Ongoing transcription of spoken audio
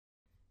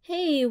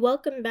Hey,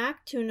 welcome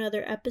back to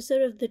another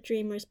episode of the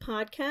Dreamers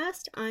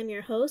Podcast. I'm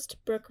your host,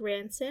 Brooke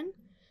Ranson.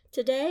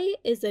 Today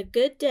is a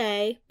good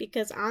day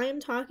because I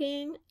am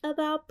talking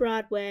about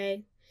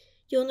Broadway.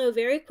 You'll know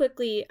very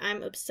quickly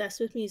I'm obsessed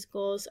with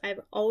musicals.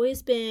 I've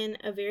always been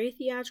a very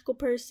theatrical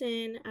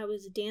person. I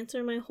was a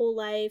dancer my whole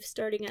life,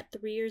 starting at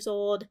 3 years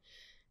old.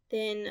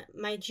 Then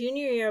my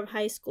junior year of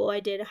high school,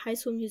 I did a High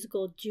School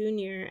Musical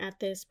junior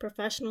at this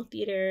professional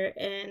theater,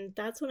 and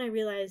that's when I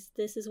realized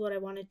this is what I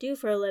want to do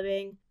for a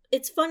living.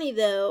 It's funny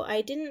though,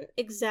 I didn't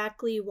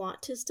exactly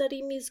want to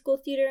study musical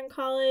theater in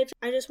college.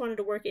 I just wanted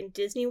to work in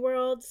Disney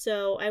World,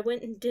 so I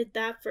went and did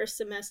that first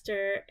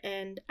semester,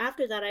 and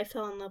after that I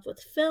fell in love with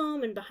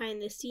film and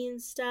behind the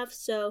scenes stuff,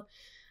 so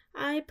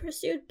I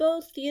pursued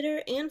both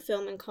theater and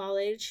film in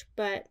college,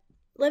 but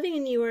living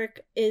in New York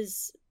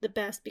is the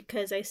best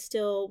because I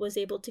still was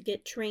able to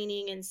get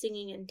training and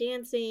singing and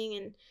dancing,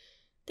 and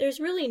there's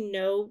really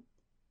no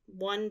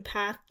one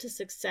path to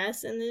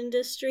success in the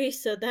industry,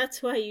 so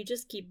that's why you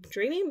just keep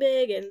dreaming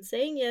big and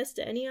saying yes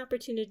to any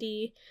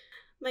opportunity.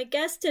 My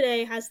guest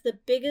today has the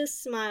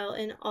biggest smile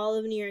in all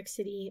of New York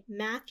City,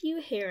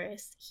 Matthew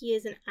Harris. He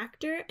is an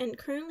actor and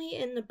currently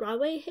in the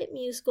Broadway hit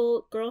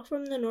musical Girl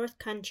from the North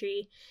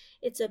Country.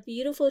 It's a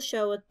beautiful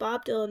show with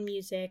Bob Dylan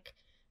music.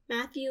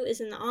 Matthew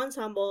is in the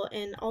ensemble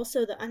and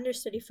also the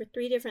understudy for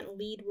 3 different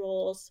lead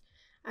roles.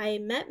 I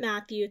met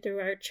Matthew through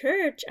our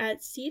church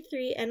at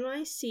C3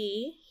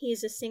 NYC.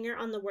 He's a singer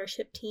on the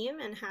worship team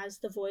and has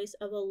the voice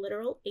of a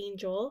literal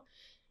angel.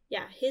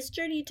 Yeah, his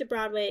journey to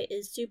Broadway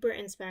is super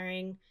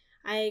inspiring.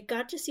 I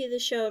got to see the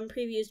show in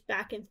previews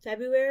back in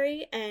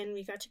February, and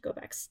we got to go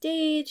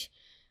backstage.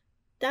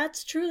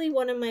 That's truly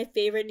one of my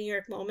favorite New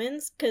York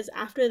moments, because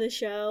after the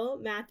show,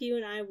 Matthew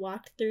and I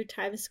walked through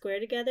Times Square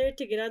together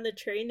to get on the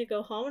train to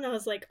go home, and I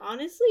was like,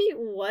 honestly,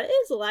 what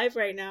is life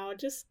right now?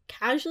 Just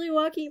casually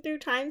walking through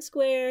Times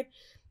Square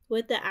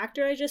with the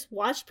actor I just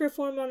watched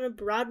perform on a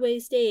Broadway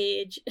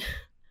stage.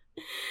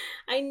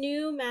 I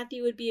knew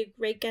Matthew would be a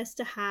great guest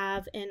to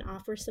have and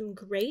offer some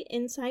great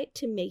insight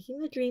to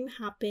making the dream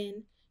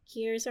happen.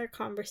 Here's our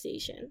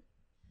conversation.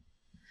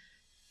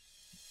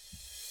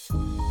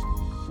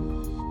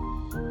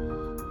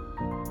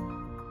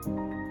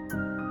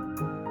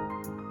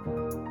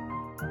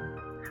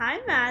 Hi,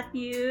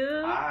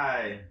 Matthew.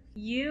 Hi.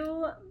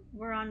 You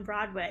were on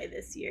Broadway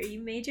this year. You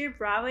made your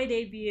Broadway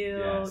debut.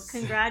 Yes.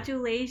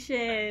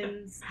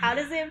 Congratulations. How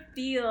does it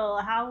feel?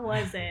 How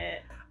was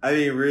it? I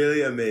mean,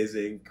 really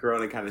amazing.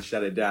 Corona kind of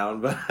shut it down,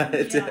 but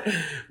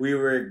Yeah. we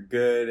were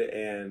good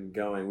and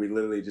going. We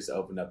literally just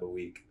opened up a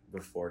week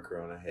before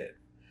Corona hit.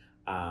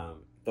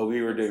 But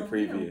we were doing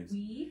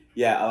previews.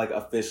 Yeah, like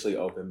officially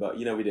open, but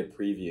we did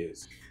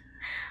previews.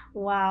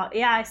 Wow.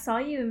 Yeah, I saw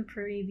you in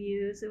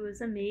previews. It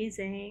was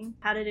amazing.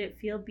 How did it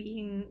feel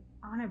being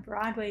on a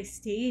Broadway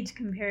stage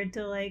compared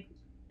to like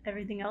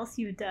everything else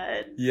you've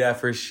done? Yeah,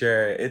 for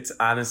sure. It's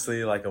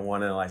honestly like a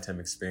one-in-a-lifetime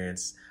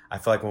experience. I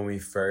feel like when we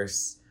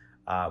first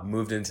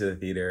moved into the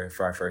theater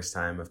for our first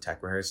time of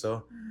tech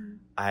rehearsal,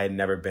 I had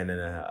never been in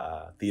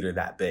a theater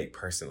that big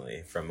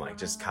personally from like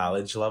just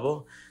college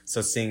level.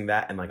 So seeing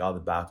that and like all the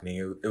balcony,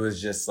 it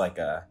was just like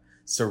a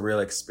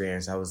surreal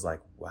experience. I was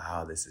like,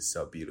 wow, this is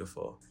so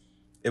beautiful.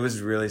 It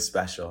was really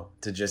special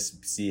to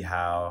just see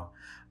how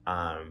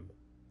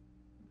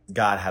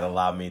God had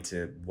allowed me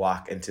to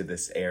walk into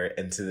this area,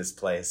 into this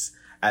place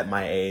at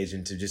my age,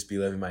 and to just be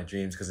living my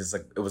dreams, because it's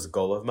like it was a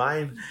goal of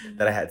mine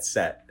that I had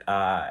set,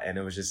 and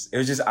it was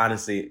just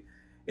honestly,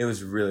 it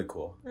was really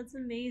cool. That's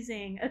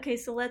amazing. Okay,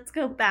 so let's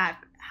go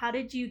back. How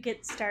did you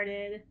get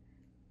started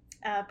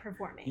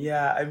performing?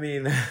 Yeah, I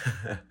mean,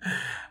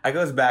 it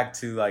goes back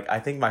to like, I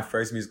think my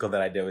first musical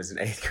that I did was in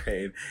 8th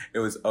grade. It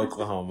was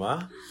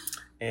Oklahoma.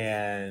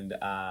 And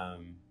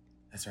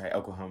that's right,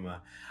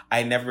 Oklahoma.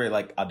 I never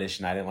like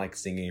auditioned. I didn't like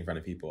singing in front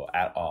of people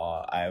at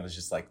all. I was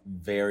just like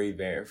very,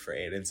 very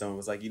afraid. And someone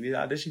was like, "You need to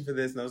audition for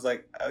this." And I was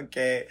like,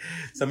 "Okay."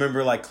 So I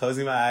remember like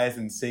closing my eyes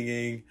and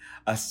singing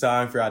a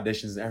song for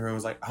auditions, and everyone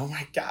was like, "Oh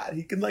my God,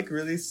 he can like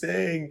really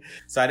sing."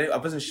 So I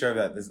wasn't sure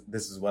that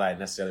this is what I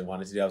necessarily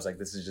wanted to do. I was like,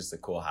 this is just a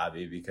cool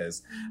hobby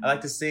because I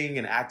like to sing,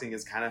 and acting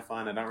is kind of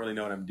fun. I don't really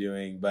know what I'm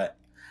doing, but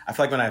I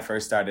feel like when I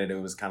first started, it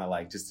was kind of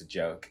like just a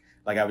joke.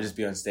 Like I would just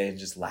be on stage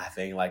just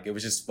laughing. Like it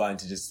was just fun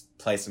to just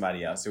play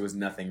somebody else. There was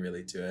nothing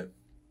really to it.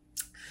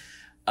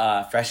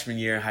 Freshman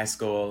year in high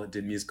school,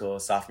 did musical.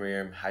 Sophomore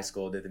year in high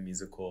school, did the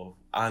musical.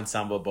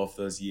 Ensemble both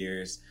those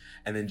years.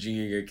 And then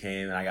junior year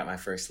came and I got my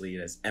first lead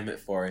as Emmett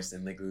Forrest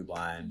in Legally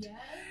Blonde. Yes.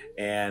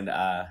 And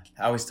I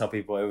always tell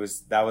people there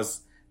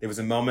was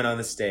a moment on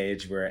the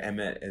stage where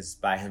Emmett is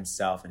by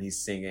himself and he's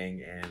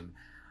singing, and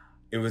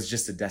it was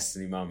just a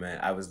destiny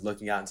moment. I was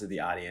looking out into the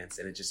audience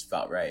and it just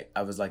felt right.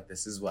 I was like,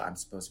 this is what I'm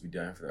supposed to be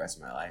doing for the rest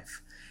of my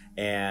life.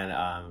 And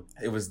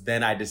it was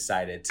then I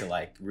decided to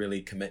like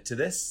really commit to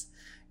this.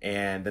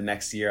 And the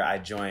next year I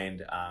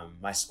joined,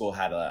 my school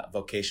had a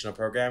vocational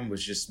program,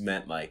 which just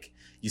meant like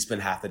you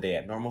spend half the day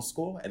at normal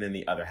school and then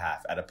the other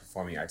half at a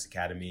performing arts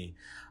academy.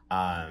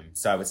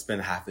 So I would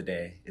spend half the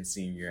day in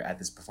senior year at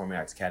this performing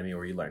arts academy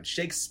where you learn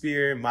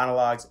Shakespeare,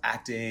 monologues,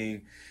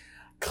 acting,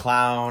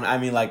 clown. I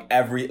mean, like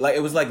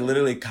it was like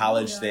literally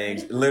college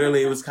things.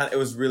 Literally, it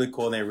was really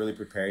cool, and they really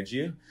prepared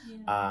you.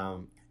 Yeah.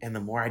 And the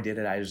more I did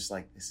it, I was just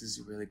like, this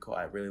is really cool.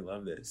 I really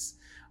love this.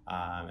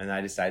 And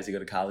I decided to go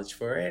to college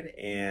for it,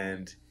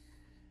 and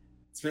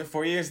spent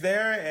 4 years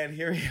there, and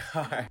here we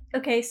are.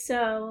 Okay,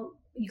 so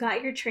you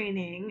got your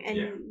training,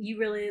 and you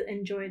really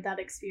enjoyed that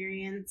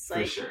experience.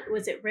 Like, For sure.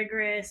 Was it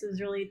rigorous? It was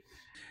really...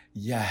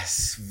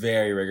 Yes,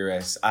 very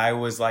rigorous. I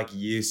was like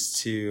used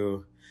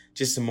to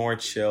just a more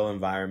chill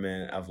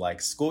environment of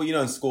like school. You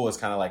know, in school it's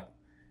kind of like,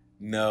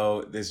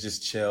 no, there's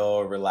just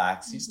chill,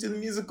 relax. You just do the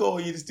musical,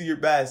 you just do your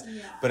best.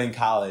 Yeah. But in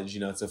college,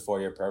 you know, it's a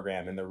 4-year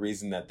program. And the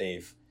reason that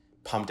they've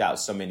pumped out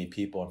so many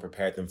people and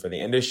prepared them for the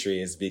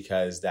industry is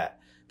because that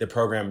the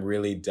program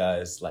really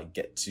does like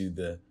get to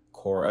the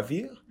core of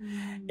you.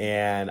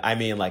 And I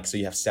mean, like, so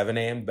you have 7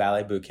 a.m.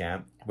 ballet boot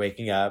camp,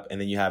 waking up, and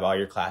then you have all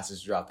your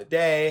classes throughout the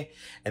day,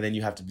 and then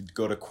you have to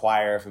go to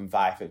choir from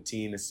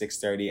 5:15 to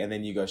 6:30, and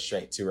then you go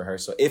straight to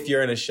rehearsal if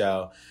you're in a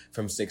show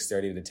from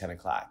 6:30 to 10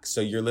 o'clock. So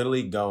you're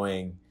literally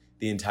going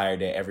the entire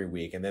day every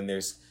week, and then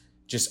there's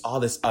just all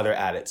this other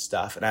added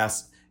stuff. And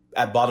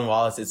at Baldwin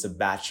Wallace, it's a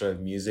Bachelor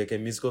of Music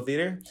and Musical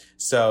Theater,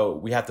 so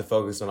we have to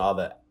focus on all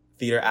the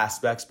theater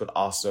aspects, but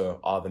also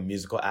all the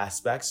musical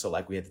aspects. So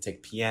like we had to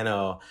take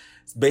piano.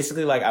 It's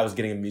basically like I was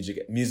getting a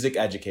music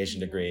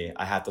education degree.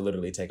 I had to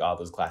literally take all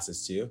those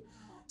classes too.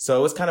 So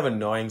it was kind of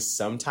annoying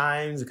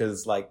sometimes because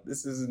it's like,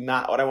 this is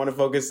not what I want to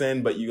focus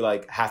in, but you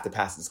like have to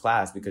pass this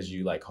class because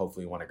you like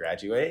hopefully want to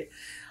graduate.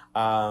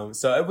 So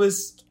it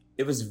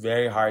was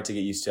very hard to get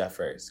used to at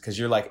first because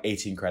you're like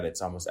 18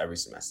 credits almost every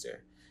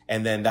semester.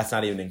 And then that's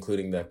not even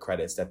including the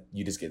credits that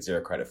you just get 0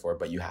 credit for,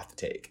 but you have to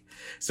take.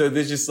 So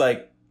there's just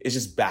like, it's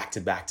just back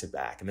to back to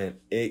back. And then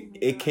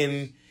it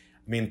can,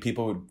 I mean,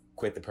 people would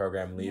quit the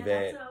program, leave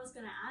it. That's what I was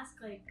going to ask.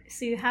 Like,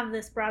 so you have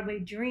this Broadway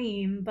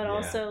dream, but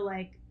also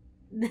like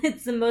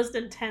it's the most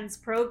intense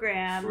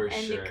program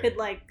and it could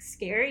like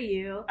scare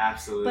you.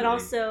 Absolutely. But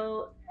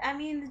also, I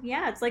mean,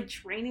 yeah, it's like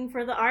training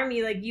for the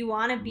army. Like you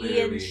want to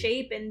be in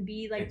shape and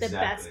be like the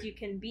best you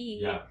can be.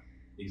 Yeah,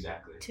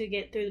 exactly. To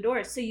get through the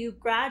door. So you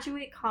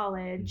graduate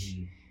college.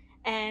 Mm-hmm.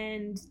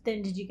 And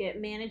then did you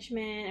get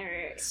management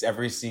or?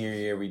 Every senior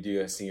year we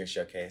do a senior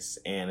showcase,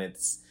 and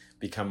it's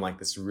become like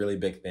this really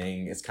big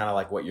thing. It's kind of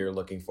like what you're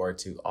looking forward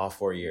to all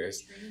 4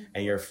 years.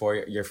 And your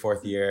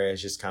fourth year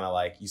is just kind of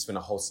like you spend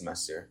a whole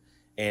semester.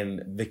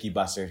 And Vicky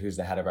Bussard, who's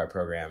the head of our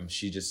program,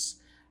 she just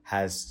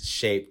has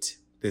shaped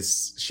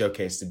this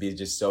showcase to be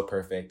just so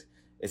perfect.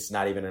 It's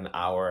not even an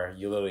hour.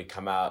 You literally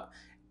come out,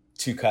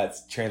 2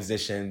 cuts,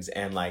 transitions,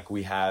 and like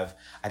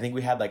I think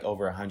we had like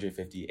over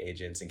 150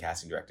 agents and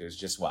casting directors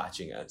just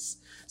watching us.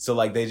 So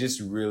like they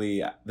just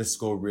really, the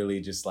school really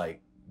just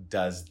like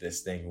does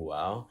this thing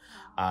well.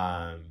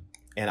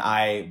 And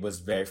I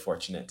was very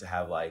fortunate to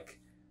have like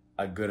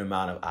a good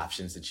amount of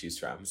options to choose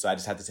from. So I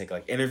just had to take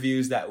like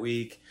interviews that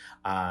week.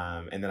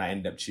 And then I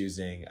ended up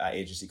choosing an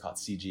agency called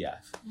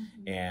CGF.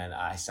 Mm-hmm. And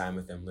I signed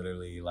with them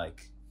literally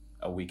like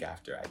a week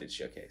after I did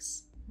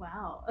Showcase.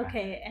 Wow.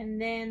 Okay.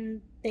 And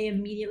then they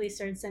immediately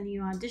started sending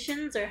you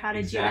auditions, or how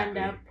did you end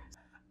up?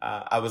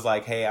 I was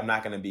like, hey, I'm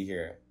not going to be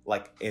here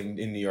like in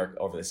New York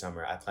over the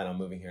summer. I plan on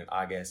moving here in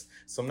August.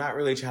 So I'm not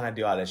really trying to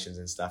do auditions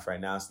and stuff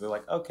right now. So they're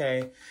like,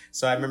 okay.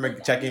 So I remember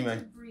checking my...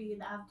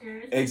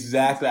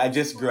 Exactly. I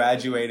just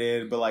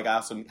graduated, but like I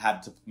also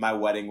had to, my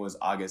wedding was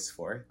August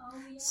 4th. Oh,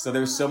 yeah. So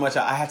there was so much,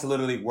 I had to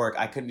literally work.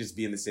 I couldn't just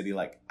be in the city.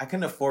 Like I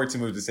couldn't afford to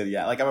move to the city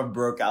yet. Like I'm a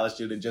broke college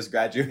student just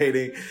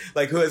graduating.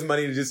 Like who has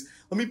money to just,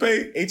 let me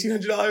pay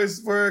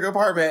 $1,800 for an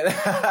apartment.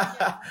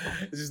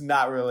 It's just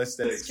not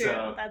realistic. It's true.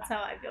 So, that's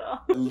how I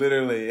feel.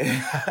 Literally.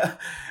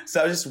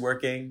 So I was just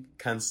working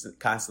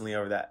constantly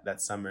over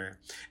that summer.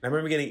 And I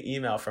remember getting an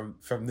email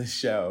from the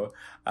show,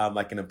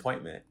 like an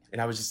appointment. And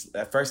I was just,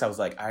 at first I was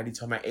like, I already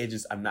told my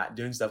agents I'm not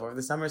doing stuff over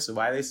the summer, so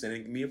why are they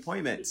sending me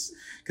appointments?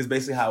 Because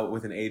basically how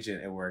with an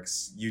agent it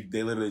works,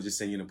 they literally just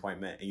send you an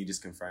appointment and you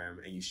just confirm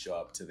and you show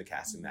up to the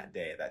casting that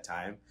day at that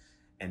time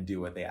and do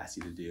what they ask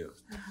you to do.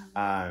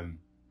 Mm-hmm.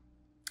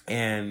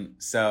 And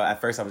so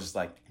at first I was just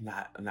like,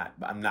 I'm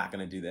not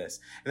gonna do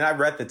this. And then I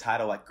read the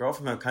title, like Girl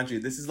from the Country.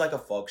 This is like a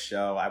folk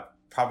show. I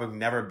probably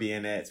never be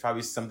in it. It's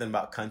probably something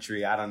about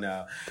country. I don't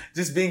know.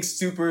 Just being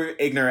super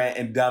ignorant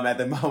and dumb at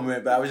the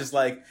moment. But I was just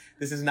like,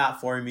 this is not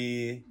for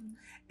me.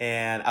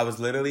 And I was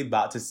literally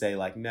about to say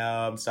like,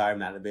 no, I'm sorry, I'm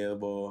not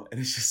available. And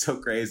it's just so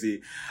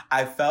crazy.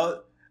 I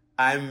felt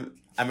I'm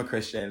a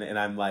Christian and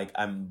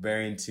I'm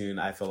very in tune,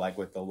 I feel like,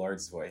 with the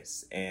Lord's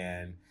voice.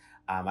 And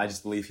I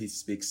just believe he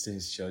speaks to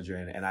his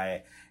children. And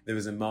there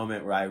was a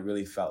moment where I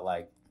really felt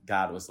like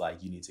God was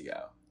like, you need to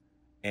go.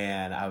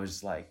 And I was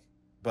just like,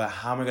 but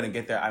how am I going to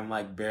get there? I'm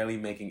like barely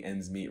making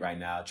ends meet right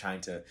now, trying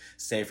to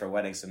save for a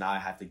wedding. So now I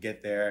have to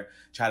get there,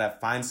 try to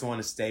find someone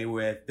to stay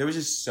with. There was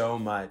just so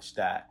much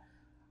that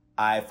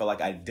I felt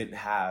like I didn't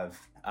have,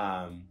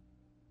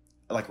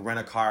 like rent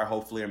a car,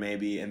 hopefully, or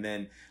maybe. And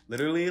then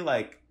literally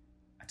like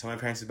I told my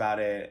parents about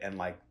it and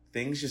like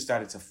things just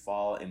started to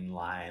fall in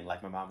line.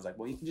 Like my mom was like,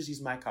 well, you can just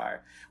use my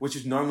car, which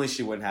is normally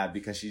she wouldn't have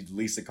because she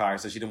leased a car.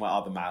 So she didn't want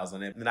all the miles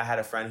on it. And then I had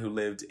a friend who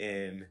lived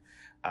in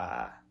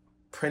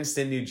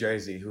Princeton, New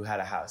Jersey, who had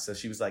a house. So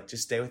she was like,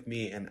 just stay with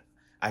me and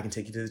I can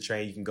take you to the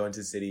train. You can go into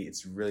the city.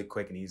 It's really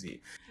quick and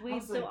easy.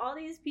 Wait, so all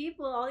these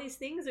people, all these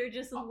things are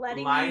just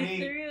letting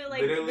lining, you through?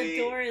 Like the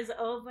door is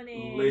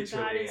opening.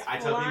 God is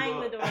flying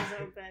the doors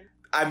open.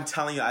 I'm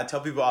telling you, I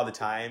tell people all the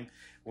time,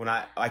 when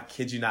I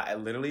kid you not, I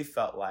literally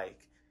felt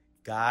like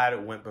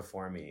God went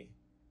before me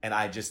and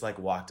I just like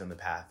walked on the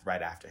path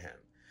right after him.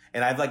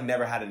 And I've like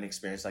never had an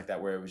experience like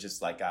that where it was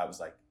just like God was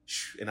like,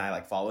 shh, and I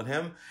like followed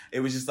him.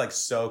 It was just like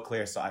so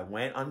clear. So I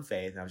went on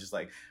faith and I was just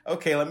like,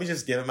 okay, let me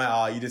just give it my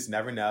all. You just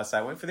never know. So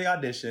I went for the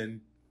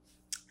audition.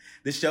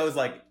 This show is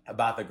like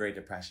about the Great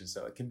Depression,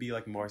 so it can be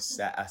like more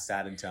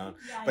sad in tone.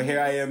 Yeah, but here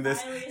I am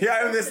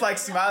this like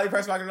smiley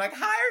person walking like,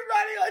 hi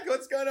everybody, like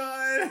what's going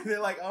on? And they're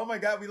like, oh my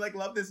God, we like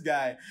love this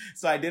guy.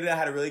 So I did it. I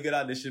had a really good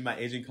audition. My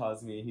agent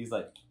calls me and he's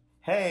like,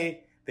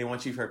 hey, they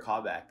want you for a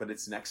callback, but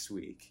it's next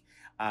week.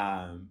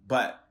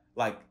 But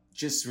like,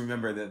 just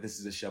remember that this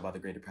is a show about the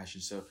Great Depression.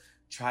 So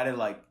try to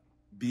like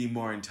be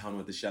more in tone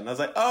with the show. And I was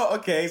like, oh,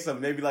 okay. So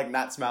maybe like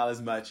not smile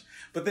as much.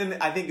 But then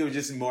I think it was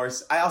just more,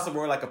 I also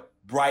wore like a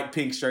bright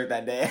pink shirt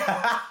that day.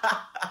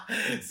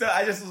 So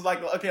I just was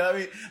like,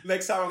 okay,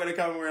 next time I'm going to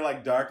come and wear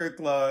like darker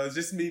clothes,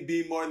 just me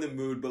be more in the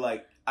mood, but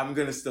like, I'm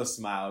going to still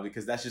smile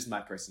because that's just my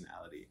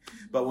personality.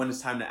 But when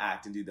it's time to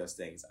act and do those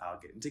things, I'll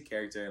get into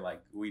character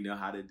like we know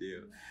how to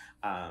do.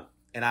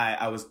 And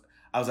I was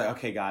like,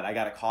 okay, God, I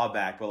got a call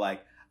back, but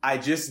like, I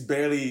just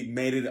barely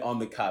made it on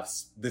the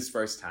cuffs this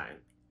first time.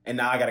 And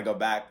now I got to go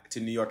back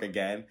to New York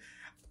again.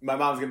 My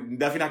mom's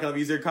definitely not going to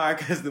use her car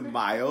because the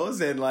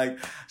miles and like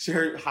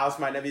her house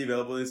might not be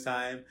available this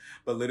time.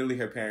 But literally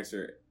her parents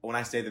when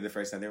I stayed there the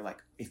first time, they were like,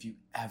 if you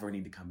ever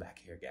need to come back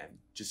here again,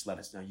 just let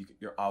us know.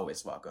 You're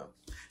always welcome.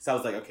 So I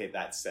was like, okay,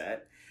 that's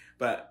set.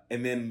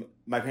 And then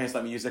my parents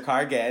let me use their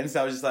car again.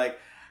 So I was just like,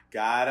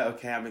 God,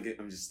 okay,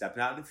 I'm just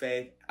stepping out in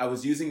faith. I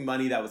was using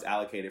money that was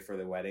allocated for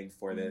the wedding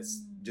for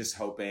this, just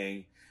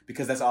hoping,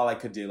 because that's all I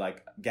could do,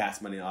 like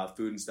gas money and all the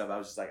food and stuff. I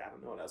was just like, I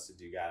don't know what else to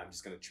do, God. I'm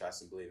just going to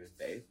trust and believe in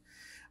faith.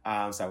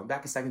 So I went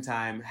back a second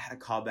time, had a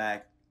call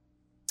back.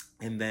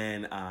 And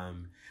then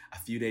a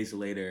few days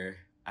later,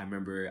 I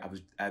remember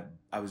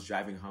I was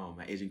driving home.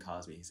 My agent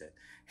calls me. He said,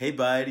 hey,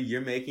 bud,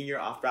 you're making your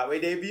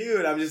off-Broadway debut.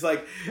 And I'm just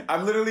like,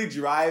 I'm literally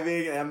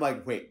driving. And I'm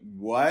like, wait,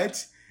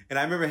 what? And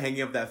I remember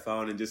hanging up that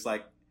phone and just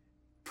like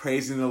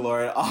praising the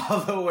Lord all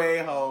the way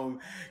home.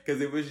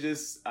 Because it was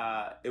just,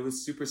 it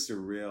was super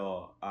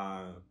surreal.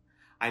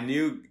 I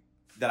knew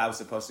that I was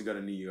supposed to go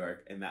to New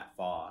York in that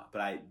fall,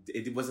 but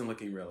it wasn't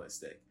looking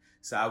realistic.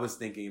 So I was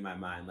thinking in my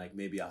mind, like,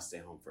 maybe I'll stay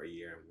home for a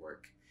year and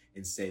work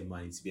and save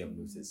money to be able to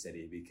move to the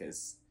city,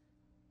 because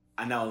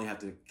I not only have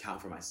to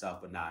account for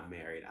myself, but now I'm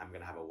married. I'm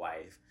going to have a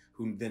wife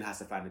who then has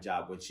to find a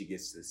job when she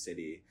gets to the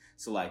city.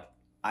 So like,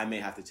 I may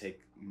have to take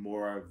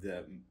more of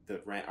the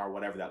rent or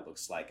whatever that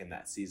looks like in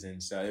that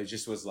season. So it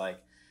just was like,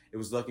 it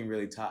was looking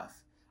really tough.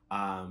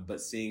 But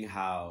seeing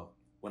how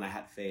when I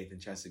had faith and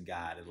trusted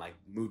God and like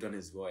moved on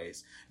his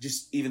voice,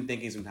 just even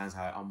thinking sometimes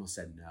how I almost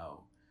said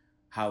no,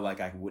 how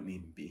like I wouldn't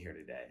even be here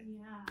today.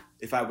 Yeah.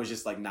 If I was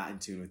just like not in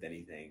tune with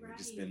anything, right.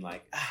 Just been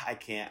like, I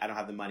don't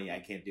have the money, I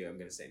can't do it, I'm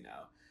going to say no.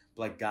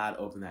 But like God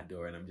opened that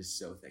door and I'm just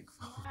so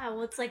thankful. Yeah,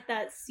 well, it's like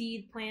that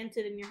seed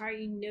planted in your heart.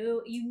 You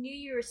knew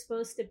you were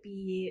supposed to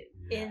be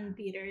in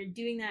theater,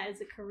 doing that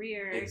as a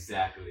career.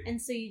 Exactly.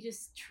 And so you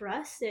just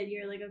trusted.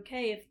 You're like,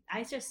 okay, if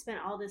I just spent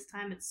all this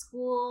time at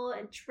school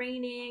and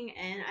training,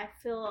 and I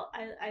feel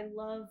I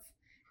love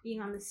being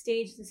on the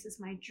stage. This is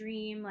my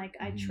dream. Like,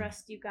 I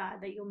trust you,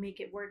 God, that you'll make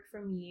it work for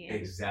me.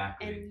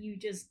 Exactly. And you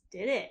just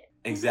did it.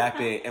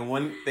 Exactly. And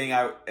one thing,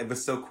 it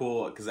was so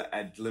cool because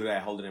I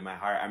hold it in my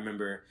heart. I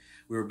remember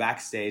we were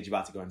backstage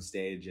about to go on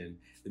stage, and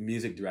the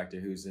music director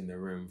who's in the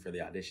room for the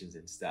auditions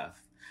and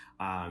stuff,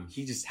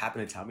 he just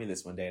happened to tell me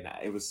this one day, and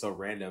it was so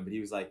random, but he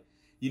was like,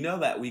 you know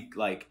that week,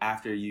 like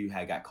after you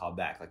had got called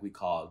back, like we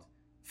called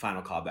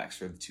final callbacks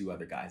for the two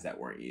other guys that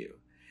weren't you.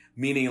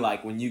 Meaning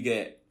like when you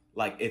get,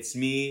 like it's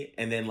me,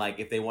 and then like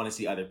if they want to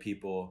see other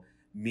people,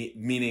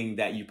 meaning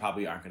that you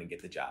probably aren't going to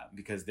get the job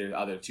because there are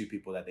other two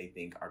people that they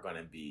think are going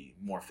to be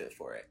more fit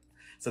for it.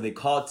 So they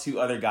called two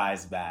other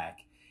guys back,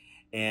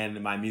 and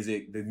the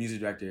music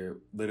director,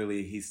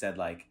 literally, he said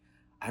like,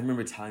 I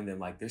remember telling them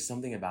like, there's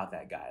something about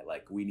that guy,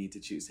 like we need to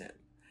choose him.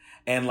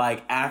 And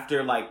like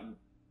after like,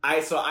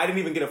 I didn't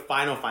even get a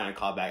final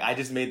callback. I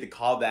just made the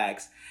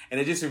callbacks, and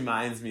it just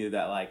reminds me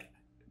that like,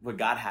 what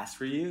God has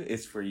for you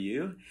is for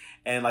you.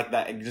 And like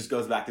that, it just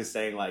goes back to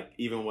saying like,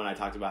 even when I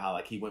talked about how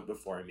like he went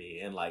before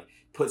me and like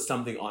put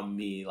something on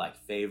me, like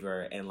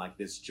favor and like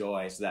this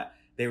joy, so that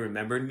they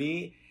remembered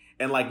me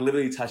and like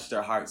literally touched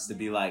their hearts to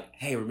be like,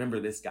 hey, remember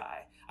this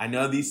guy. I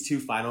know these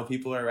two final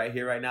people are right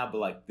here right now, but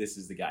like this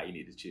is the guy you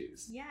need to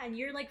choose. Yeah, and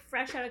you're like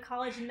fresh out of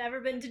college and never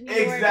been to New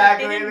York. York.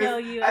 Exactly. Like, they didn't know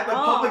you at the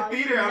all. public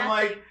theater. I'm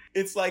like,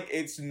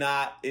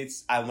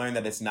 I learned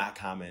that it's not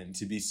common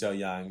to be so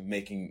young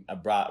making a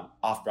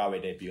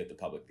off-Broadway debut at the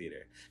public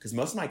theater. Because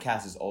most of my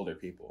cast is older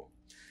people.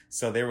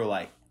 So they were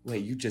like,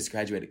 wait, you just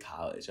graduated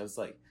college. I was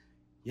like,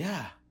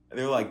 yeah.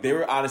 They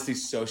were honestly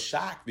so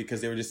shocked because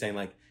they were just saying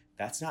like,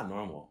 that's not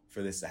normal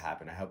for this to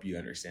happen. I hope you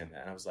understand that.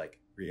 And I was like,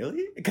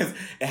 really? Because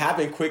it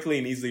happened quickly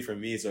and easily for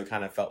me, so it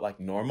kind of felt like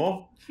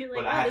normal.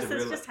 You're like, this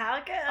is just how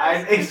it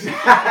goes.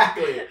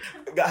 Exactly.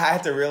 I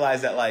had to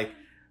realize that like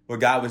what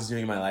God was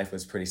doing in my life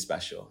was pretty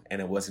special, and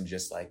it wasn't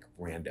just like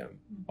random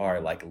or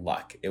like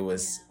luck. It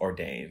was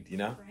ordained, you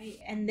know? Right.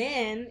 And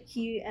then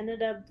he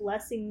ended up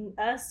blessing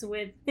us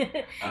with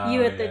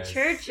you at the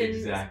church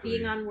and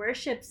being on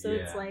worship. So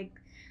it's like,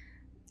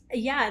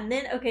 yeah, and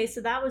then, okay,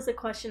 so that was a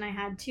question I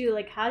had too.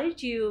 Like, how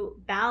did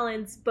you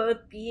balance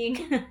both being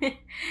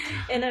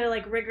in a,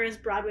 like, rigorous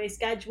Broadway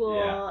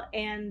schedule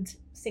and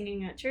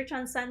singing at church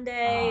on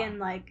Sunday and,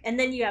 like, and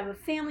then you have a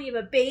family, you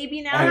have a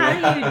baby now.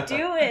 How do you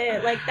do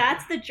it? Like,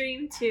 that's the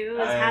dream too,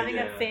 is having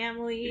a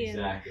family.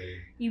 Exactly.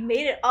 And you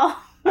made it all.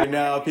 I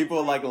know.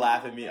 People, like,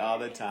 laugh at me all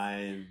the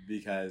time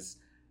because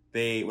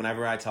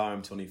whenever I tell them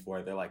I'm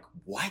 24, they're like,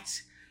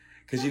 what?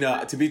 Because, you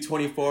know, to be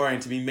 24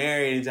 and to be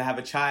married and to have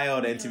a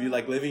child and to be,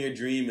 like, living your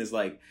dream is,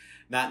 like,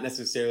 not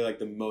necessarily, like,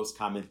 the most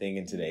common thing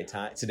in today's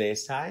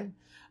time.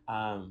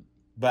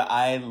 But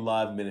I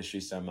love ministry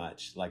so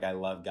much. Like, I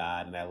love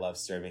God and I love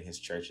serving his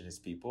church and his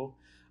people.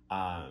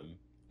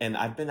 And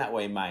I've been that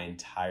way my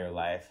entire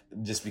life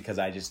just because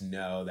I just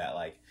know that,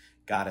 like,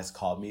 God has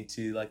called me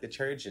to, like, the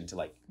church and to,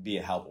 like, be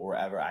a help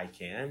wherever I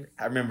can.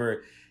 I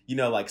remember, you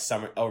know, like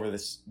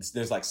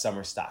there's like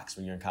summer stocks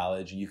when you're in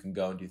college and you can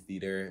go and do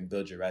theater and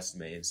build your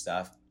resume and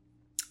stuff.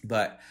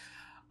 But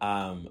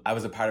I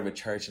was a part of a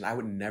church and I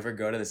would never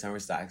go to the summer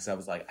stocks. I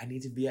was like, I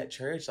need to be at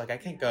church. Like, I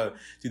can't go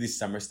do these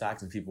summer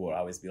stocks. And people would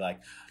always be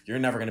like, you're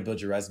never going to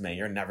build your resume.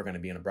 You're never going to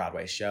be in a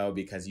Broadway show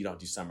because you don't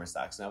do summer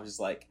stocks. And I was just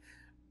like,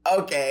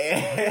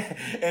 okay.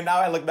 And now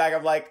I look back,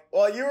 I'm like,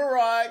 well, you were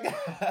wrong.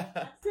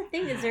 That's the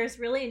thing, is there's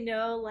really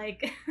no,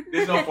 like...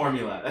 There's no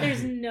formula.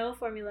 There's no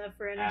formula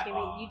for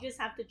entertainment. You just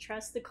have to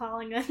trust the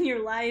calling on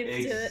your life.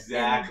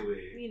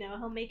 Exactly. And, you know,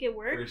 he'll make it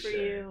work for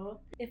you.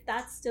 If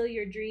that's still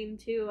your dream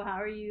too,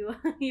 how are you...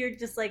 You're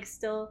just, like,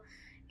 still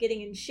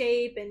getting in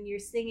shape and you're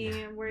singing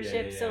and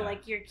worship, so,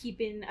 like, you're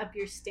keeping up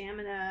your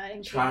stamina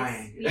in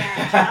trying.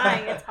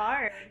 Trying. It's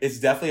hard. It's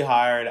definitely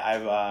hard.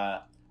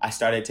 I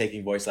started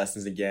taking voice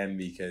lessons again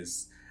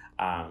because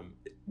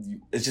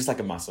it's just like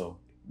a muscle.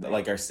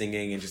 Like our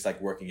singing and just like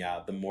working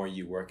out, the more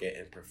you work it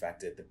and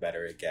perfect it, the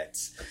better it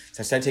gets. So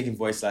I started taking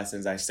voice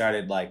lessons. I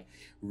started like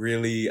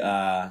really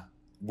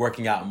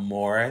working out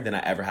more than I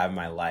ever have in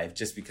my life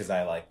just because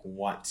I like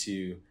want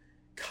to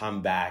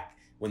come back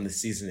when the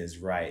season is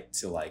right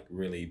to like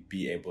really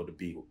be able to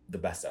be the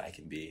best that I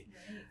can be.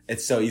 Right.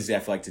 It's so easy, I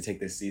feel like, to take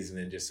this season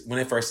and just, when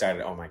it first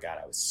started, oh my God,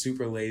 I was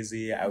super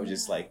lazy. I was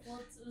just like, it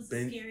was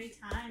a scary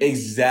time.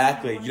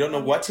 Exactly. You don't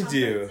know what to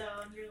do.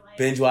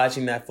 Binge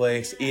watching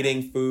Netflix,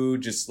 eating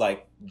food,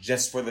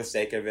 just for the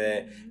sake of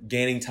it,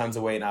 gaining tons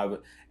of weight.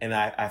 And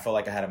I felt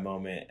like I had a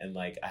moment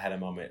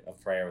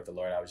of prayer with the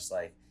Lord. I was just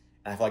like,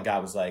 and I felt like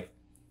God was like,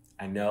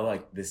 I know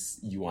like this,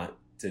 you want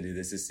to do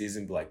this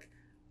season, but like,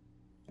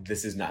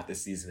 this is not the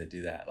season to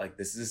do that. Like,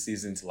 this is a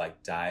season to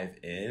like dive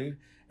in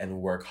and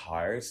work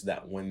hard so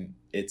that when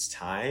it's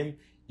time,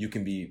 you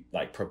can be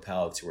like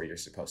propelled to where you're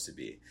supposed to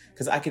be.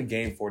 Because I could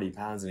gain 40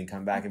 pounds and then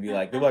come back and be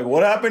like, they're like,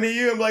 what happened to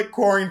you? I'm like,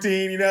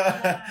 quarantine, you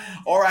know?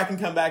 Or I can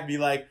come back and be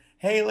like,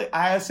 hey, like,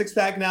 I have a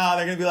 6-pack now.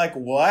 They're going to be like,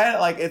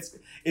 what? Like, it's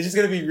just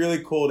going to be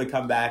really cool to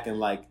come back and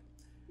like,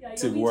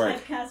 to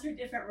work. Typecast for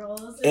different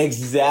roles.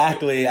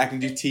 Exactly. I can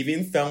do TV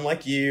and film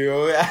like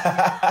you. You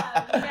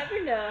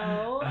never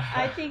know.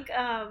 I think,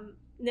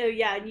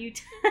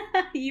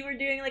 you were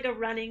doing like a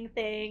running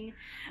thing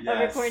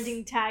over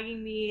quarantine,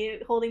 tagging me,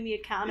 holding me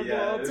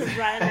accountable to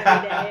run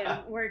every day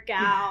and work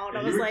out.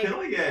 I was like, I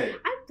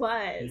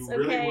was.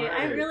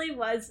 I really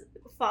was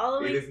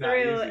following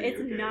through. It's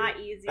not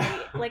easy.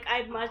 Like,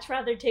 I'd much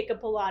rather take a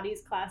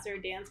Pilates class or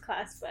a dance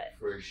class, but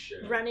for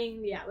sure,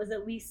 running, was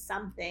at least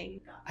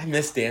something. I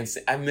miss dance.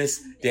 I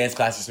miss dance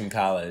classes from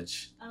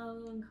college.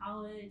 Oh, in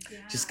college, yeah.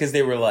 Just because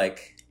they were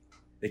like,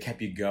 they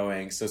kept you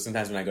going. So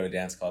sometimes when I go to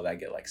dance clubs, I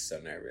get like so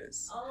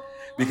nervous. Oh.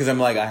 Because I'm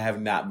like, I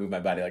have not moved my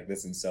body like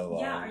this in so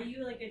long. Yeah, are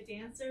you like a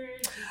dancer?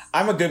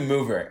 I'm a good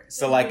mover.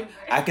 So like,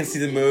 I can see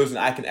the moves and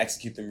I can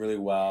execute them really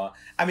well.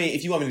 I mean,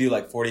 if you want me to do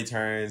like 40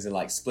 turns and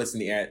like splits in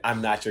the air,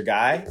 I'm not your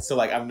guy. So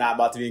like, I'm not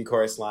about to be in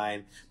chorus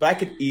line. But I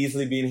could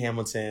easily be in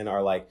Hamilton,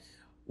 or like,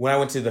 when I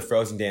went to the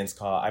Frozen dance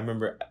call, I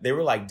remember they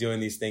were like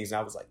doing these things and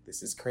I was like,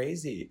 this is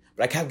crazy.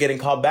 But I kept getting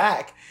called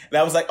back. And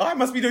I was like, oh, I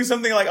must be doing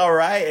something like all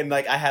right. And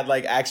like, I had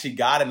like actually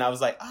got it. And I was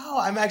like, oh,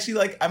 I'm actually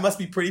like, I must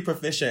be pretty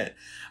proficient.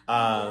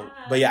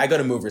 But yeah, I go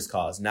to movers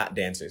calls, not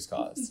dancers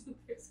calls.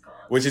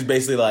 Which is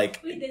basically like...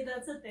 Wait,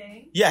 that's a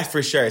thing? Yeah,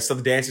 for sure. So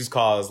the dancers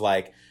call is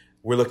like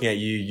we're looking at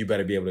you. You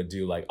better be able to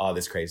do like all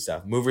this crazy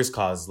stuff. Movers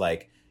cause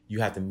like you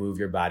have to move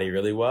your body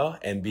really well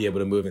and be able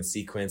to move in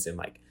sequence and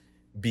like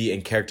be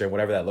in character and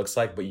whatever that looks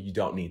like. But you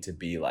don't need to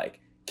be like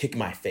kick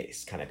my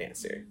face kind of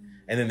dancer.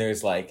 And then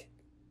there's like,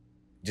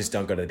 just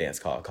don't go to the dance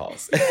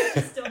calls.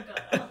 Just don't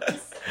go.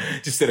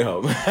 Just sit at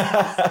home.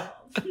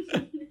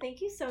 Thank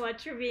you so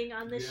much for being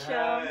on the show.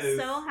 I'm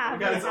so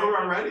happy. It's over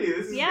already.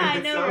 I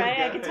know, so right?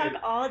 Good. I could talk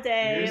all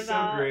day You're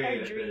about so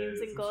our dreams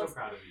and goals. I'm so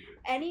proud of you.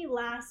 Any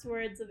last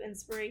words of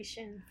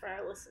inspiration for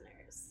our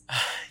listeners?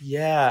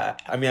 Yeah.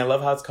 I mean, I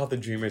love how it's called the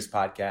Dreamers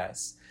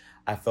Podcast.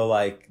 I feel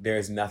like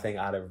there's nothing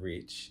out of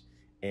reach.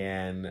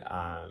 And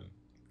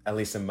at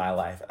least in my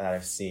life that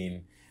I've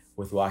seen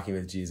with walking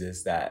with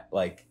Jesus, that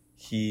like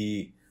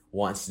he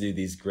wants to do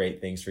these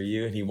great things for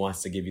you and he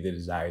wants to give you the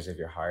desires of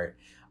your heart.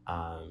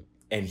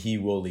 And he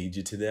will lead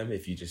you to them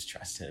if you just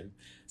trust him.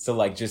 So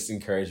like just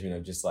encouragement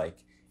of just like,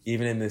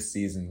 even in this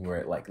season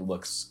where it like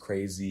looks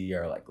crazy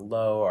or like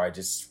low or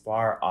just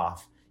far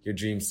off, your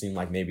dreams seem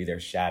like maybe they're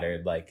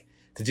shattered, like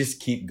to just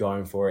keep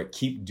going for it,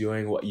 keep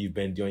doing what you've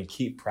been doing,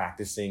 keep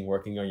practicing,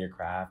 working on your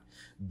craft,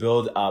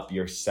 build up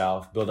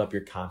yourself, build up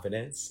your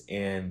confidence,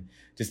 and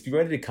just be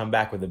ready to come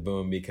back with a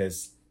boom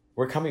because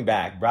we're coming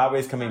back.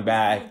 Broadway's coming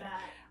back.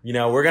 You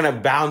know, we're going to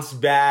bounce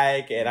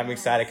back, and I'm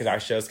excited because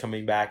our show's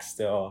coming back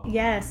still.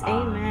 Yes,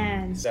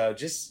 amen. So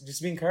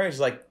just be encouraged,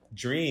 like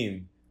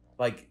dream.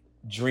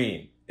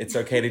 It's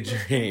okay to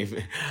dream.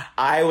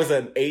 I was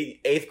an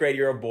eighth grade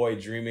year old boy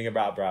dreaming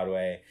about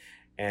Broadway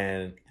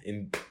and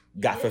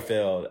got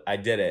fulfilled. I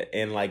did it.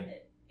 And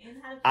like,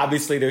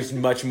 obviously there's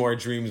much more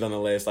dreams on the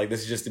list. Like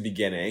this is just the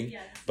beginning,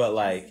 but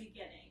like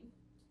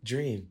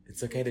dream.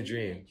 It's okay to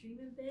dream.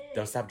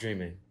 Don't stop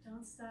dreaming.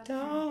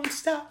 Don't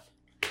stop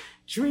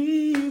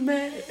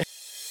dreaming.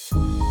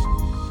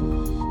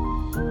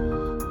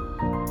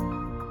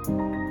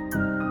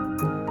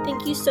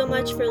 Thank you so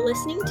much for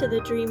listening to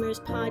the Dreamers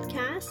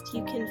Podcast.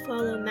 You can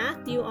follow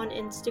Matthew on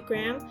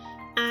Instagram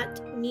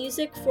at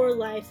Music for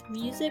Life,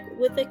 music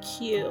with a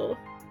Q,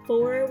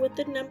 4 with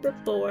the number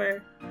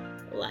 4,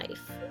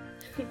 life.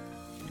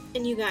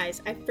 And you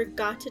guys, I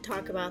forgot to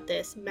talk about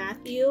this.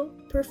 Matthew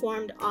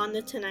performed on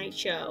The Tonight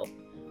Show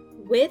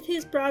with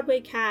his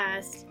Broadway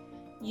cast.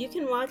 You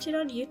can watch it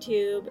on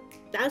YouTube.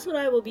 That's what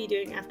I will be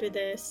doing after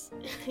this.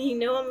 You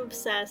know I'm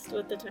obsessed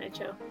with The Tonight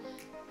Show.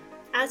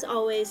 As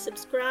always,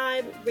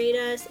 subscribe, rate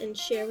us, and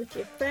share with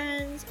your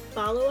friends.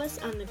 Follow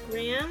us on the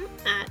gram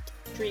at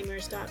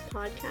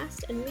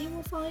dreamers.podcast, and we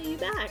will follow you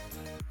back.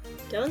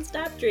 Don't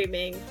stop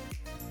dreaming.